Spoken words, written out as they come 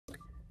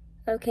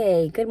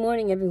Okay, good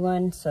morning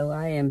everyone. So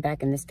I am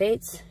back in the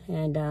States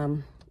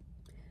and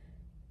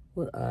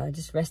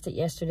just rested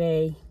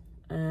yesterday.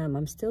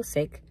 I'm still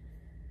sick,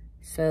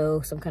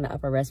 so some kind of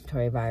upper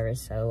respiratory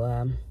virus.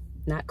 So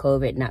not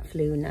COVID, not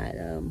flu, not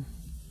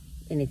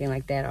anything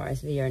like that,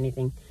 RSV or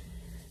anything.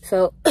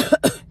 So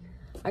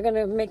I'm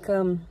gonna make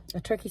a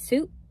turkey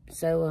soup.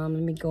 So let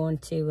me go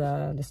into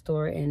the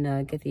store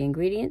and get the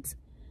ingredients,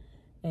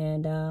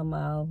 and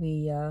I'll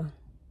be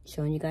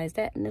showing you guys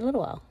that in a little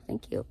while.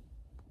 Thank you.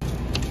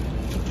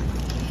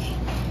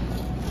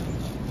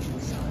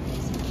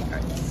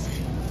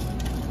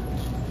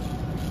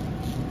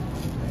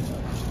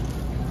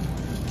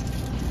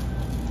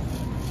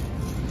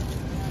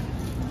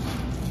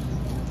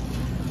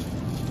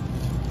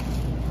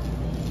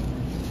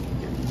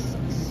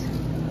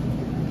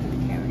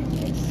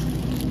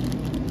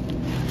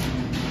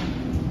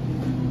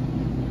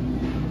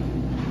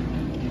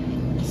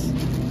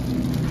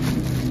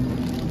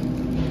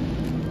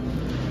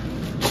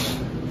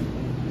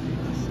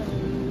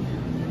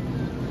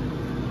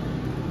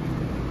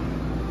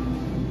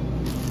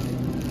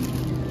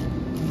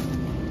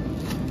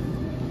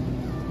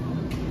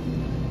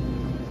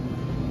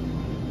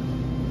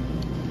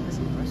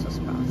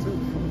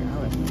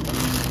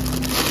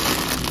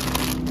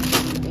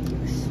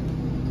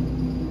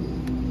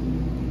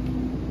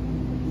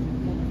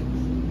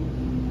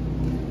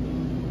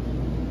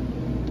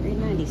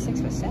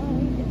 $3.96 for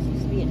salary. This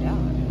used to be $1.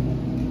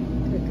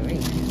 Good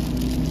grief.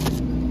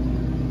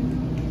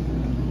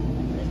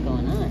 What is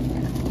going on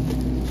here?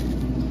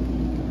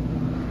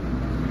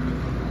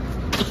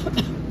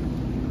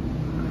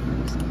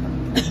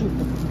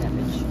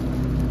 Cabbage.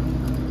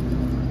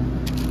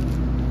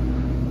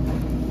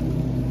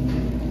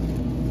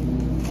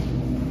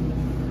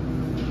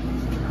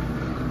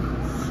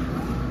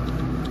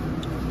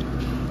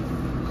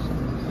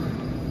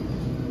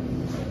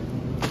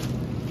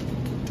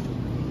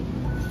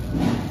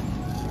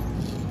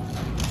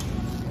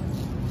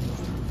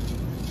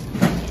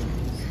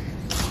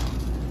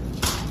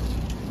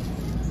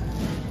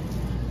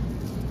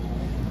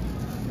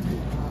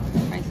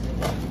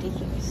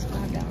 Ridiculous. $5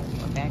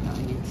 for a bag of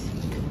onions.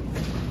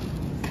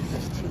 This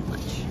is too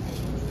much.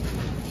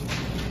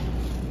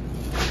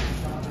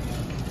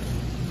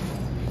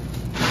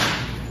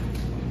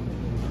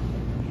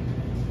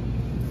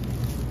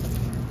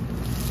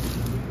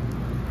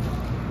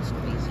 It's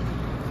crazy.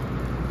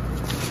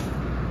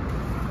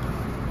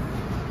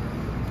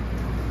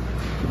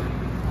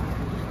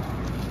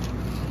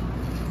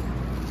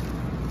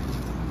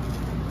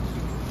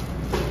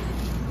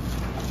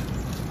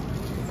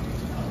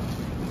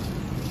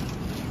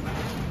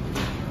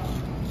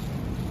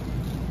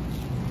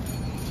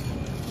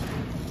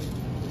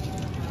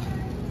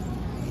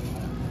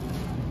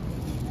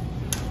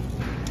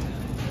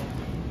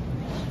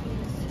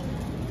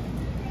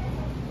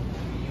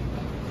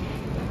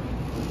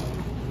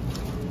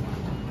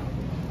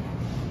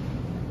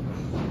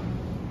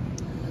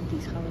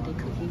 These holiday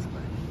cookies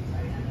were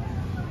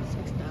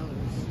 $6.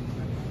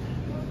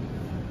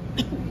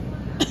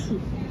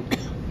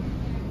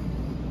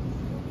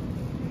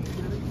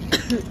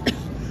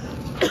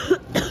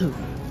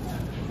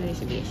 They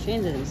should be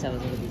ashamed of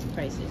themselves over these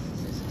prices.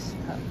 This is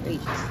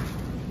outrageous.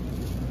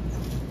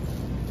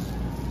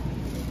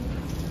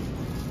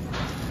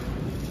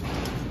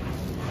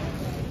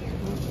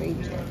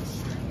 Outrageous.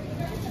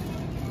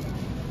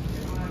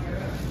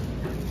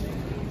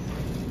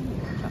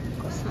 Tropical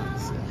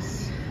croissants,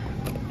 yes.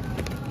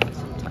 That's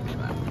what I'm talking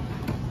about.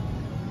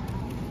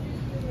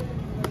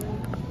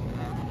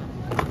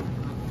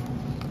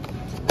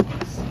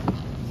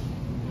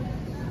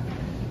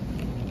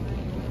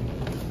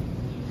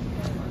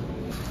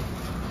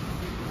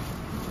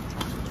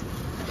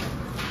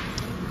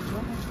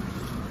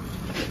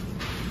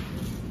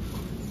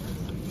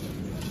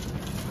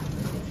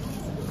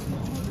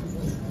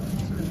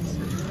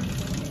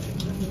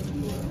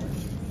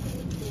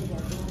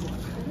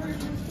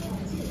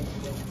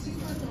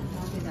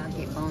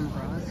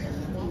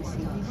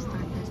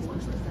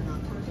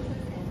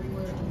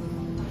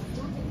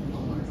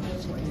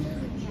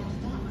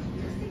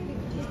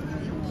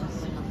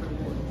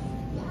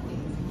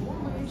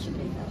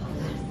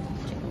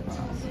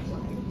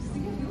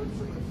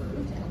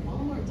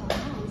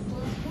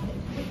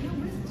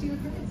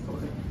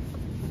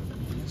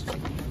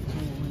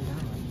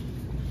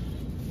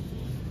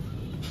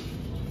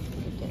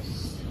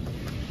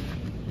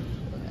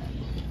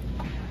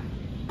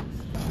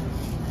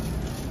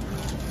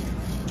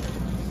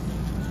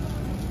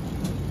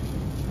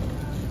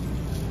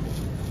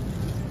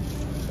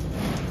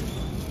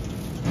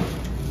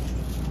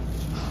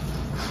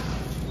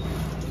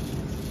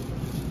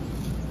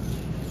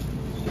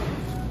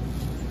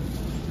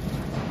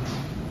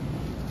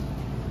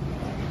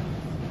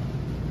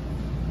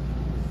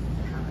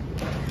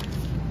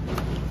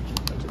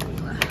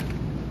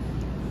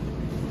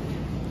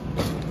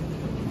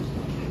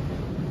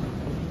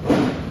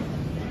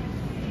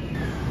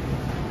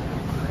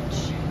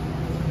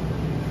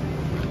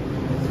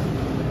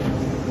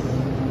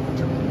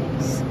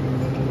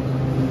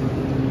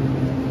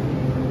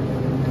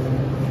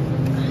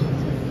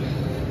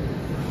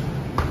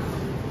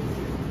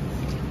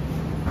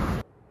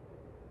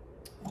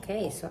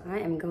 Okay, so I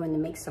am going to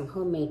make some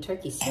homemade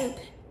turkey soup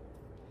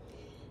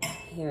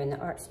here in the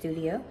art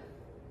studio.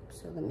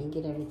 So let me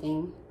get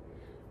everything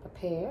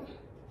prepared.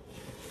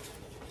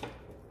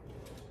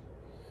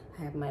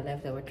 I have my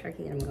leftover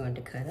turkey that I'm going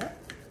to cut up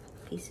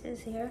pieces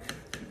here.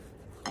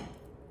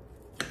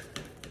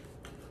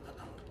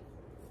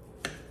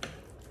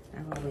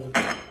 I've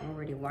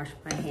already washed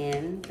my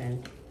hands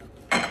and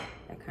that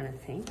kind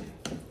of thing.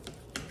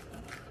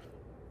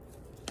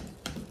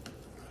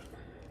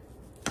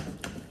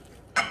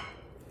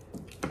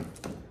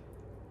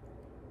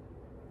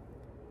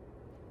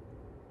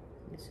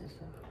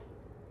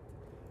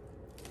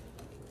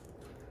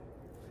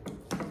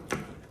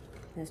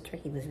 This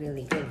turkey was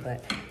really good,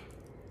 but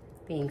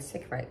being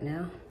sick right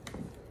now,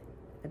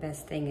 the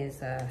best thing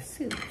is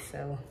soup.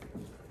 So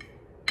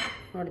in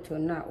order to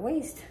not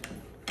waste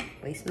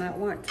not,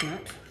 want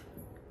not,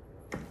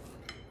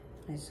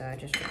 is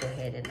just to go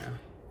ahead and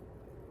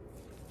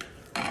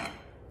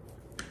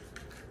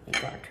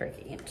make our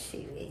turkey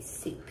into a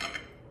soup.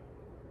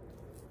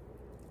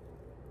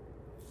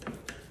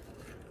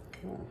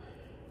 Cool.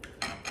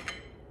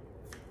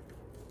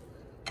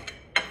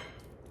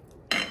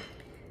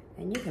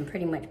 And you can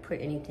pretty much put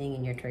anything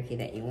in your turkey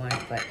that you want,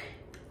 but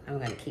I'm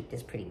gonna keep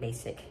this pretty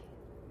basic.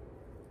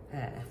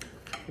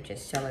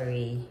 Just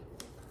celery,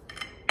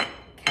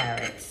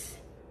 carrots,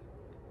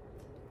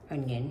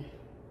 onion,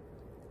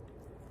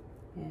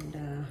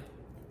 and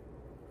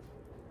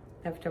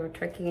leftover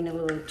turkey and a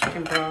little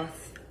chicken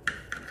broth.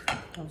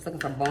 I was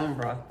looking for bone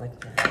broth, but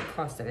the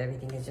cost of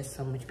everything is just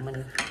so much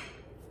money.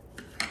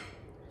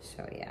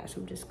 So yeah,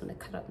 so I'm just gonna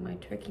cut up my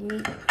turkey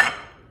meat.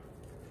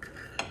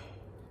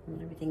 And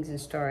everything's in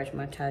storage,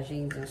 my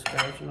tagine's in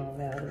storage and all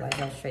that. Otherwise,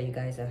 I'll show you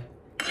guys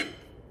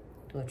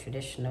do a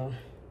traditional,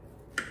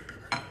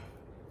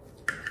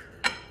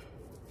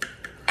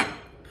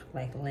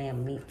 like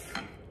lamb meat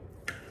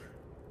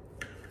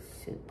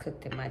soup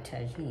cooked in my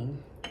tagine.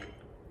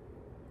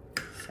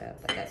 So,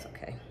 but that's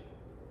okay.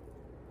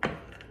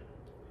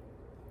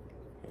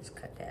 Just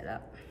cut that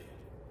up.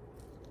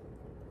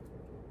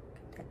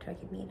 Cut that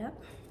turkey meat up.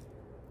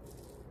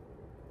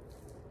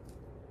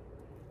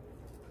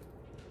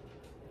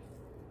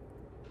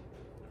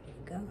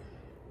 Go.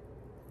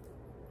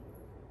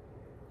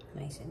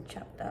 Nice and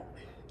chopped up.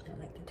 I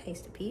like to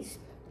taste a piece.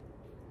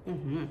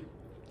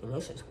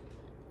 Delicious.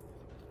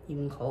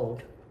 Even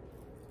cold.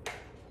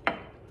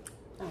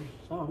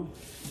 So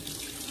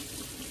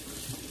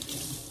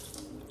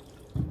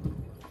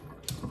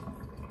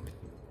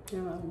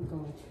now I'm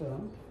going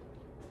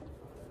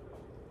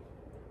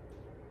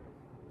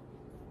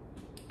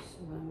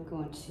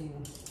to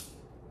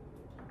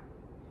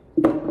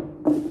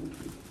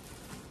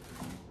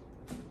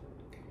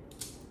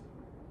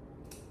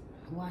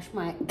wash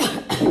my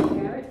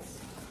carrots.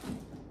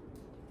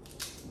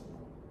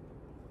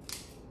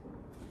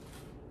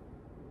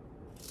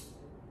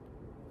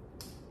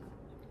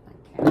 My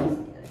carrots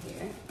together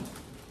here.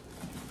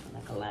 I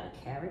like a lot of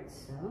carrots,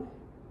 so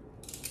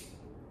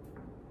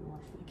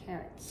wash my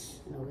carrots.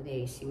 And over there,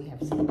 you see, we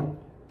have some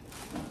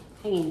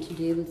hanging to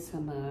do with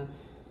some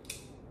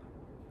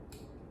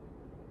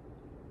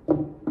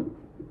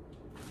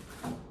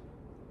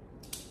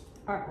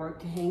artwork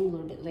to hang a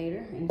little bit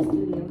later in the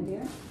studio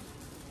here.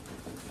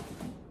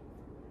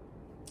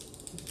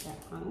 That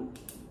hung.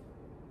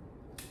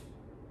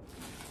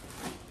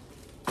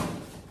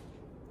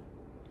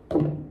 I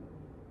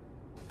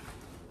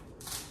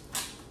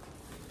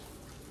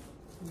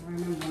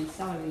remember when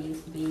celery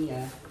used to be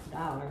 $1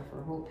 for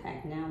a whole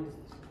pack. Now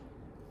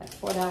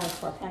it's like $4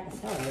 for a pack of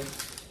celery.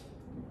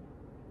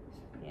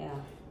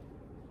 Yeah,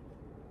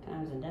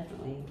 times are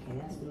definitely, okay,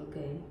 that's no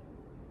good.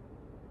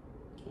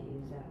 Can't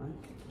use that one.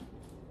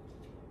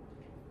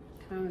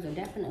 Times are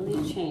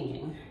definitely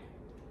changing.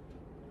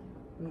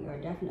 We are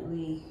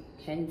definitely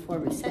heading for a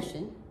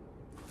recession.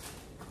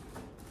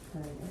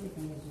 But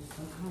everything is just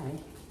so high.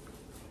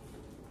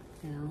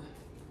 You know,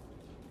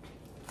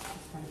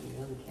 just gotta be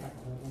really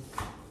careful with this.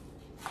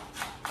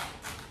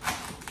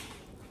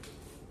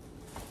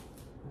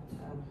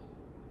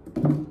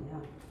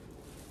 Yeah.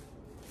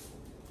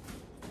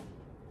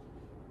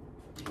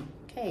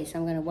 Okay, so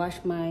I'm gonna wash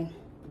my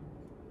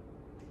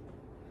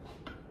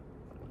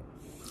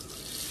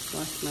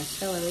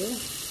celery.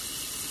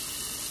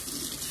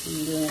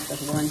 I'm doing it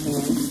with one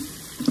hand.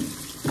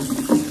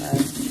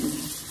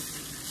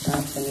 So I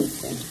also need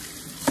to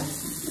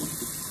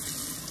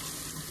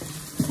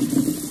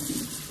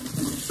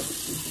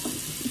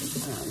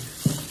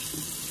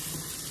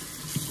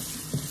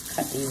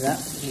cut these up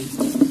and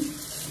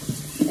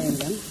save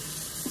them.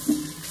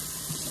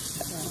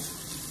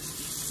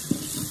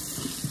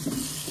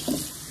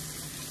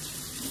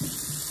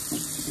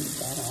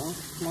 That all.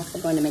 I'm also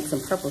going to make some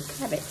purple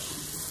cabbage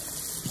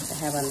to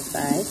have on the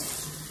side.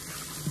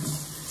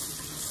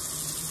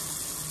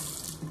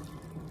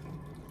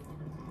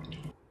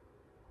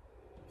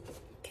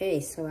 Okay,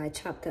 so I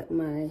chopped up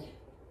my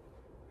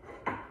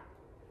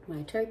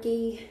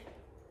turkey.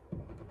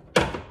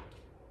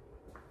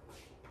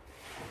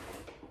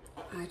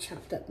 I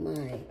chopped up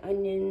my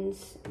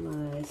onions,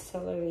 my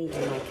celery,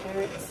 and my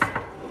carrots.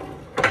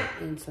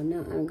 And so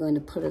now I'm going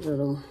to put a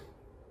little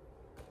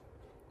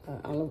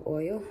olive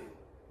oil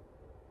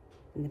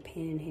in the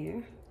pan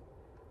here.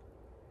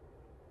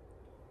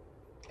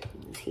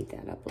 Let's heat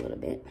that up a little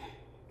bit.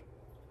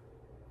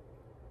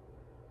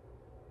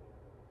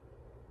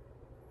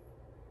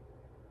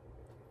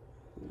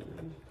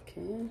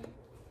 Okay.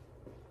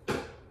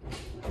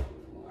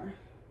 More.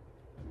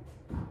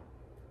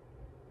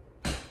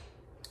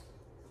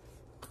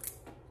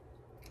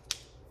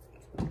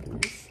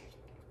 This.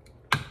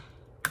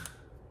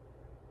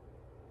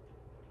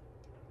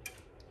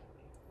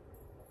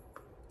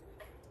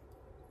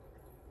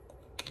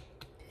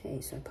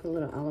 Okay, so I put a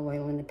little olive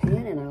oil in the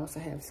pan, and I also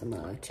have some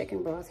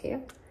chicken broth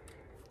here.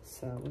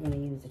 So we're going to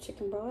use the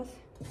chicken broth,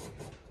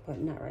 but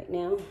not right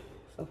now.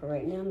 So for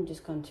right now, I'm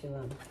just going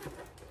to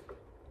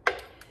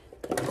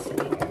put this in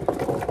here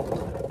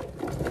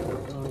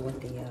along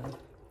with the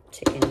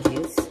chicken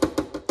juice.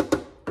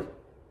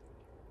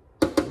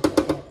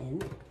 Put that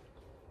in.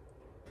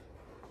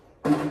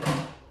 And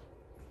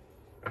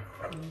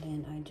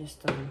then I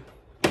just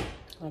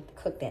like to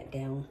cook that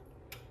down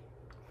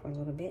for a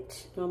little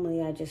bit.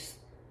 Normally I just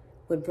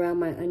would brown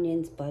my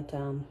onions, but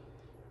I'm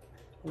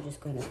just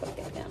going to cook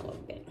that down a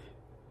little bit.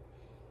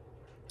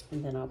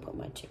 And then I'll put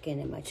my chicken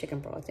and my chicken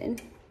broth in.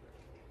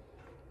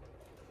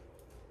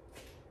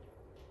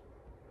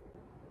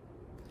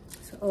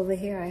 So over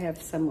here I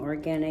have some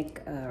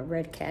organic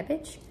red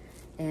cabbage,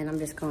 and I'm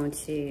just going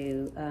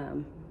to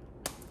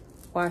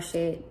wash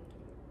it,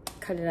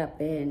 cut it up,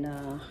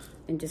 and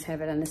just have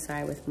it on the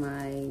side with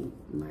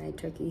my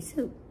turkey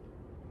soup.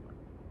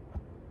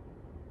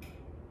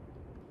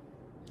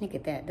 Look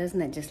at that, doesn't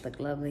that just look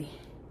lovely?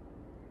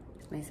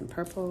 It's nice and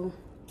purple.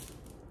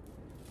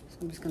 So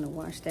I'm just gonna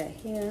wash that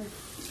here.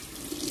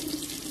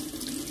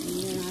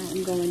 And then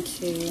I'm going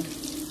to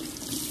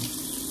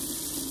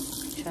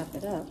chop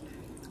it up.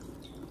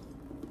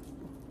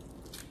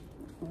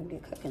 We'll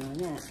get cooking on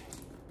that.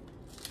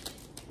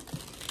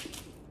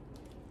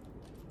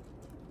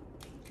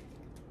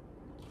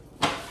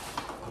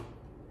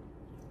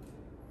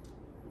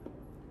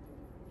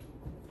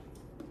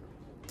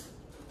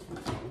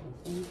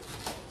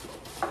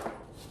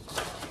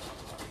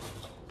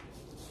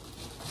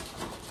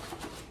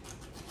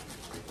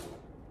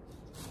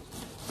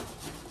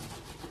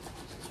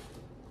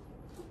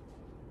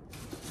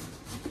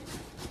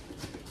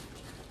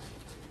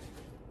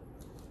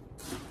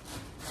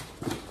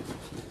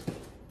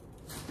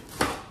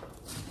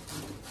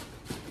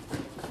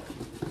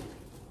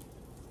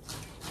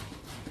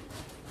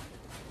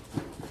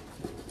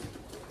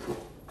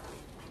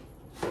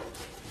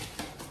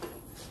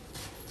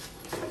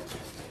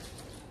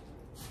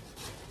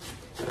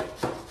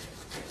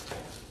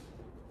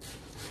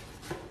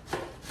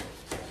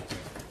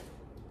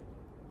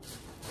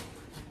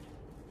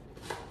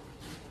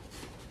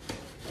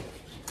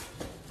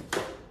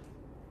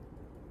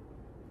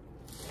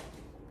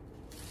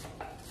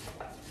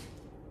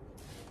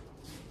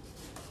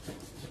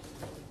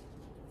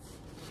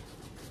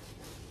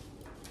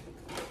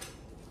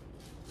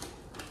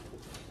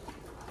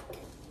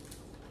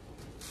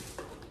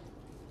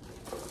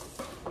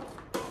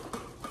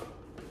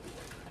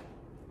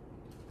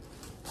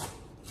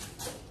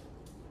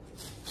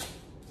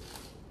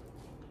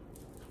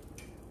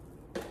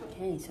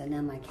 Okay, so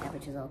now my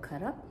cabbage is all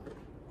cut up.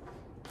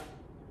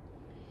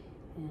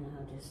 And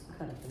I'll just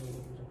cut up a little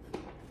bit of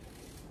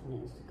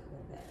onions to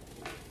cover that.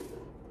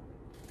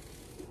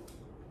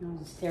 I'll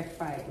just stir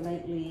fry it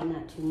lightly,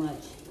 not too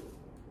much.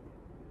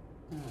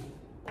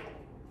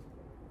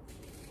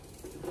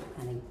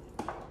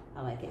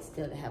 I like it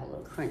still to have a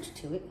little crunch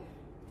to it.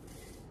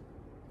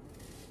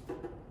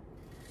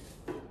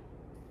 So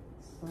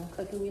I'm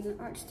cooking in an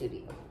art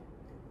studio.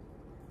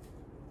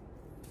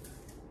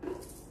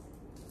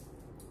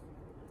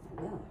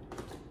 Well,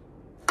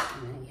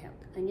 now you have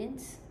the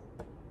onions.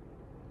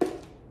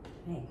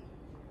 Okay.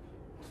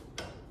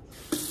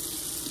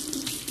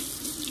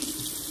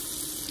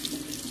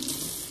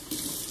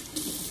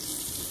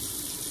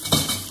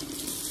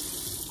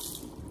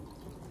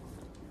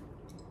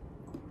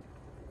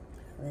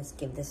 Let's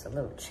give this a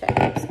little check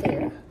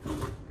there.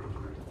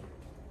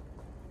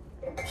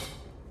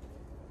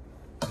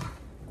 I'm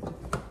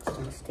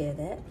gonna stir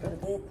that a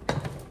little bit.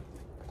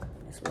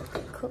 Just let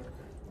it cook.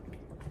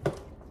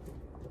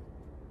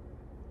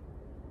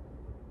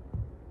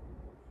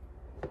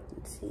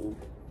 Let's see.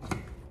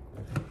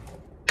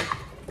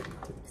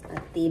 It's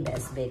not the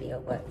best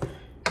video, but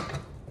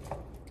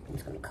I'm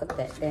just gonna cook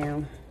that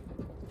down.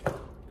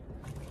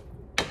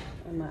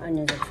 And my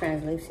onions are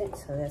translucent,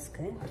 so that's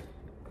good.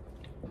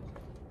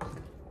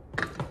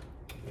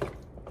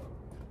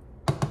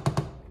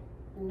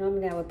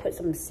 Normally I would put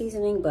some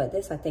seasoning, but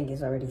this I think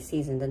is already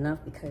seasoned enough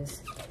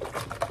because,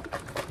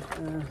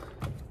 so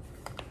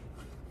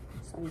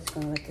I'm just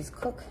gonna let this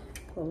cook.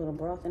 Put a little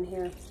broth in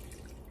here.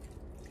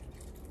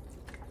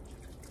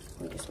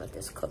 And just let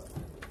this cook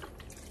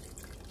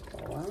for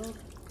a while.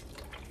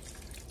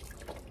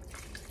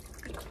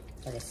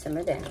 Let it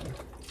simmer down.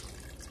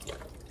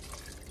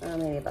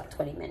 maybe about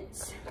 20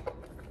 minutes.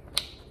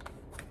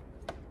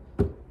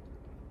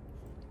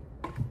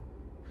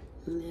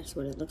 And that's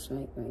what it looks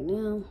like right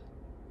now.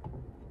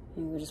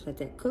 And we'll just let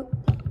that cook.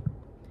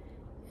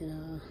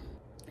 And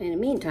in the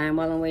meantime,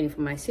 while I'm waiting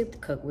for my soup to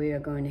cook, we are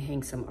going to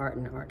hang some art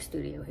in the art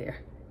studio here.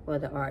 Well,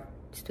 the art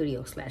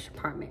studio /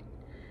 apartment.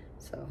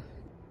 So,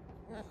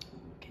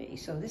 okay,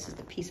 so this is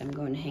the piece I'm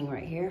going to hang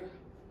right here.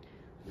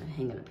 I'm gonna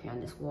hang it up here on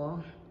this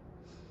wall.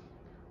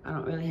 I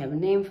don't really have a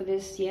name for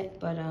this yet,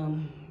 but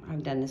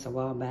I've done this a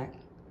while back.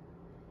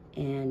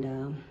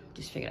 And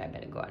just figured I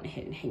better go out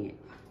ahead and hang it.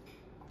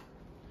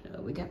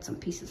 So we got some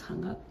pieces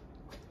hung up.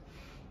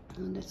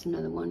 That's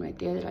another one right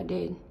there that I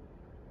did.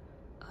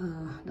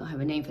 Don't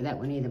have a name for that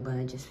one either, but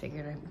I just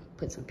figured I'd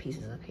put some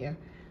pieces up here.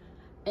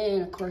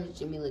 And of course,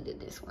 Jamila did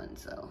this one,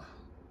 so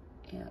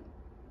yeah.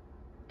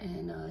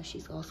 And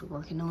she's also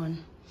working on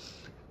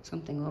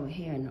something over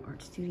here in the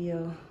art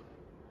studio.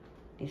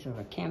 These are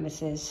our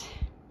canvases.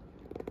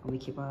 We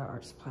keep all our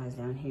art supplies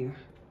down here.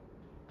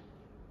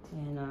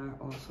 And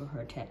also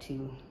her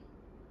tattoo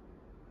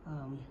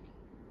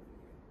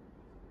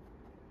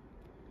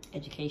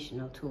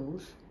educational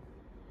tools.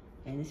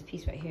 And this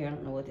piece right here, I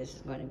don't know what this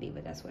is going to be,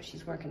 but that's what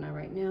she's working on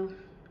right now.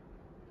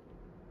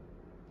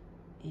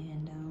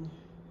 And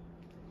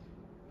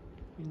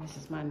this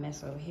is my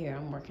mess over here.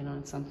 I'm working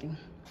on something.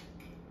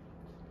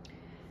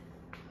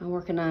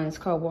 It's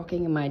called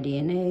Walking in My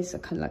DNA. It's a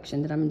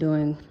collection that I'm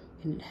doing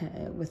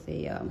with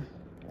a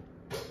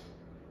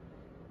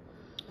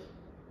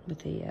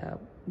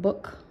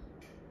book,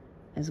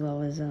 as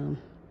well as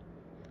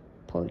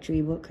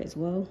poetry book as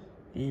well,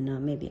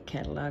 and maybe a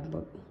catalog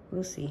book.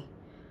 We'll see.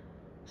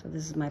 So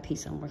this is my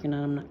piece I'm working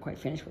on. I'm not quite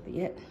finished with it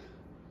yet.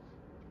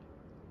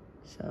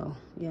 So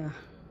yeah.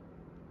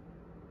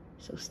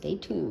 So stay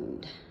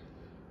tuned.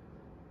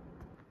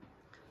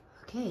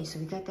 Okay, so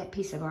we got that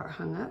piece of art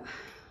hung up.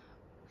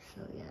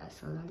 So yeah,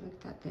 so I like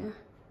that there.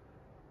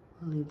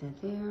 I'll leave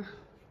that there.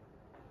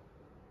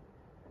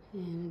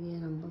 And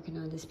again, I'm working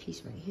on this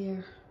piece right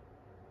here.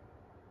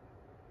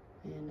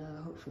 And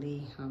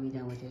hopefully I'll be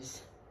done with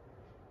this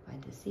by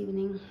this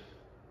evening.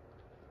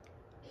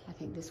 I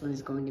think this one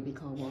is going to be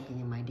called Walking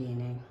in My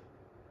DNA.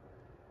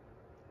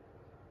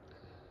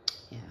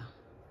 Yeah.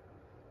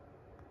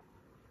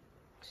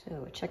 So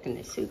we're checking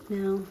the soup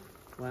now.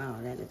 Wow,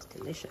 that looks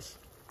delicious.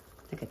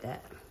 Look at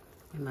that.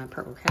 And my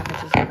purple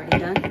cabbage is already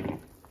done.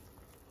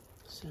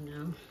 So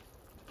now,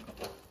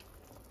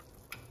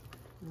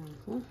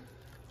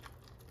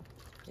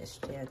 just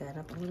stir that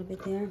up a little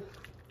bit there.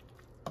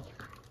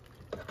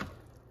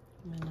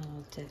 And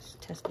I'll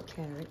test the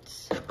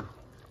carrots.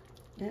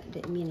 That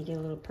didn't mean to get a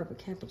little purple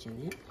cabbage in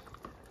there.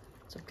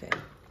 It's okay.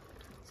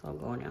 It's all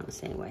going down the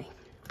same way.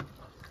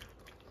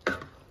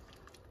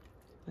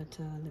 But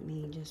let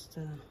me just,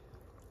 I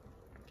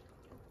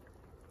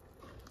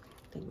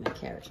think my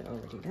carrots are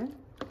already done.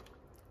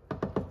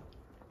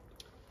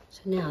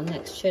 So now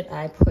next, should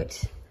I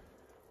put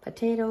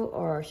potato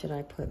or should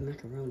I put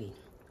macaroni?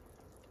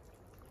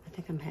 I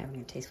think I'm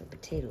having a taste for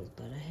potatoes,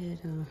 but I had,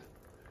 I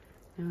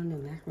don't know,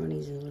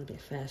 macaroni's a little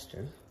bit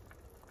faster.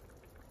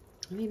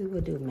 Maybe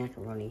we'll do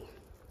macaroni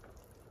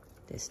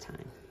this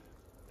time.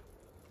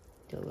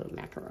 Do a little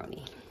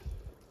macaroni.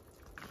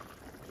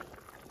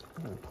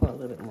 I'm gonna pour a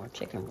little bit more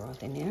chicken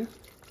broth in there.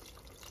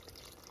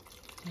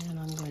 And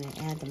I'm gonna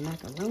add the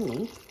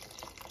macaroni.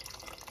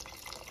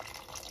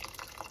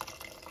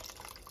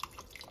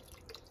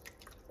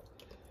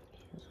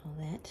 Here's all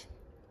that.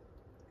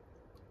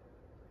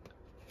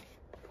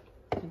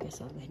 I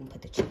guess I'll go ahead and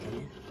put the chicken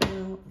in.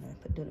 No, I'm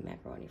gonna do the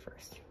macaroni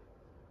first.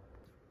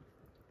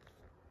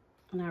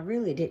 And I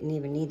really didn't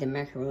even need the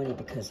macaroni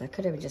because I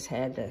could have just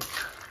had the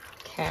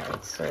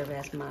carrots serve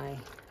as my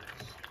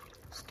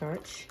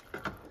starch.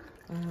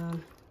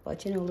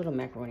 But you know, a little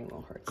macaroni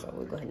won't hurt, so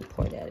we'll go ahead and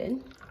pour that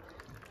in.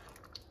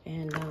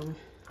 And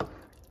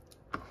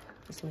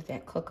just let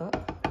that cook up.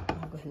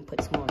 I'll go ahead and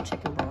put some more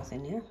chicken broth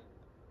in there.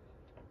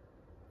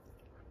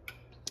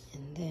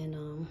 And then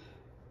we'll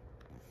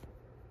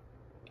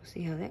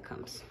see how that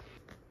comes.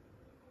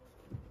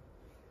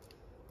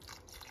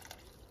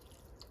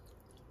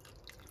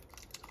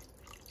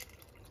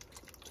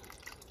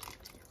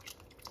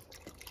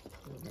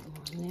 Put a little bit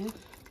more in there.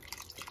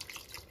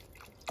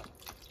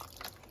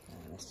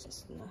 That's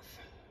just enough.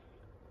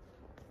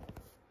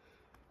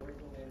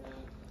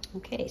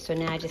 Okay, so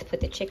now I just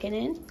put the chicken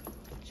in.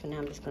 So now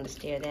I'm just going to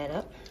stir that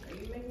up. Are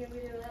you making a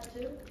video of that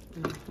too?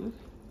 Mm-hmm.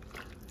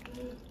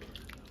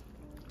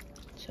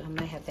 So I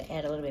might have to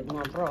add a little bit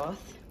more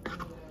broth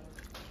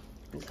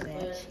into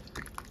that.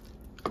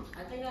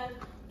 I think I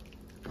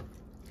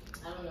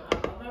don't know.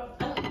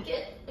 I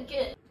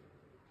get.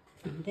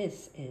 And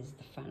this is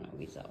the final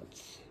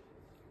results.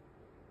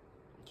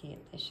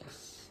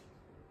 Delicious.